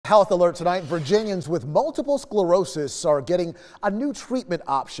Health alert tonight. Virginians with multiple sclerosis are getting a new treatment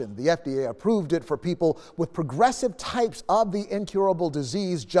option. The FDA approved it for people with progressive types of the incurable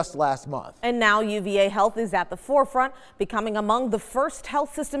disease just last month. And now UVA Health is at the forefront, becoming among the first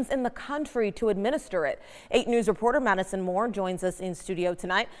health systems in the country to administer it. 8 News reporter Madison Moore joins us in studio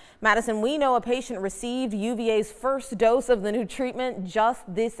tonight. Madison, we know a patient received UVA's first dose of the new treatment just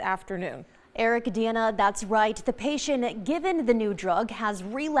this afternoon. Eric, Deanna, that's right. The patient given the new drug has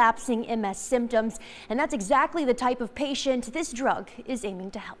relapsing MS symptoms, and that's exactly the type of patient this drug is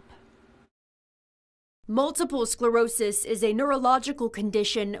aiming to help. Multiple sclerosis is a neurological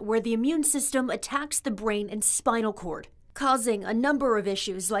condition where the immune system attacks the brain and spinal cord, causing a number of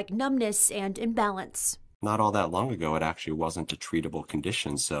issues like numbness and imbalance. Not all that long ago, it actually wasn't a treatable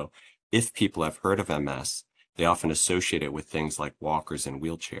condition. So if people have heard of MS, they often associate it with things like walkers and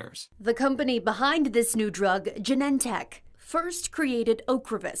wheelchairs. The company behind this new drug, Genentech, first created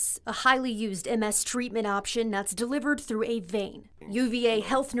Ocrevus, a highly used MS treatment option that's delivered through a vein. UVA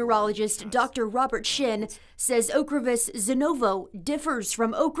Health neurologist Dr. Robert Shin says Ocrevus Zunovo differs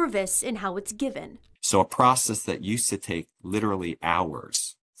from Ocrevus in how it's given. So a process that used to take literally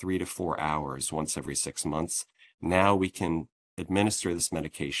hours, 3 to 4 hours once every 6 months, now we can administer this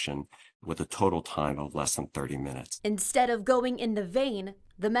medication with a total time of less than 30 minutes. Instead of going in the vein,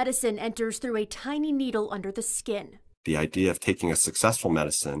 the medicine enters through a tiny needle under the skin. The idea of taking a successful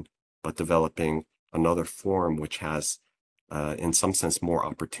medicine, but developing another form which has, in some sense, more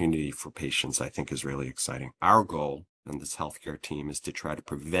opportunity for patients, I think is really exciting. Our goal in this healthcare team is to try to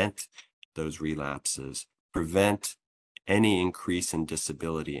prevent those relapses, prevent any increase in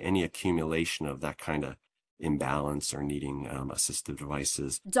disability, any accumulation of that kind of imbalance or needing assistive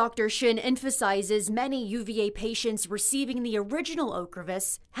devices. Dr. Shin emphasizes many UVA patients receiving the original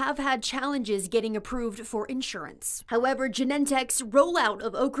Ocrevus have had challenges getting approved for insurance. However, Genentech's rollout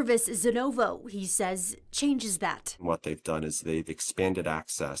of Ocrevus Zunovo, he says, changes that. What they've done is they've expanded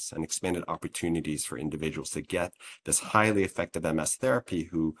access and expanded opportunities for individuals to get this highly effective MS therapy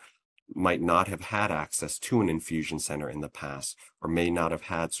who might not have had access to an infusion center in the past, or may not have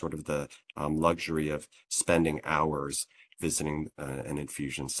had sort of the luxury of spending hours visiting an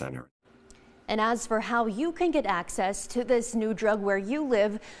infusion center. And as for how you can get access to this new drug where you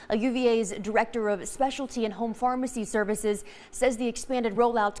live, UVA's Director of Specialty and Home Pharmacy Services says the expanded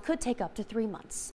rollout could take up to 3 months.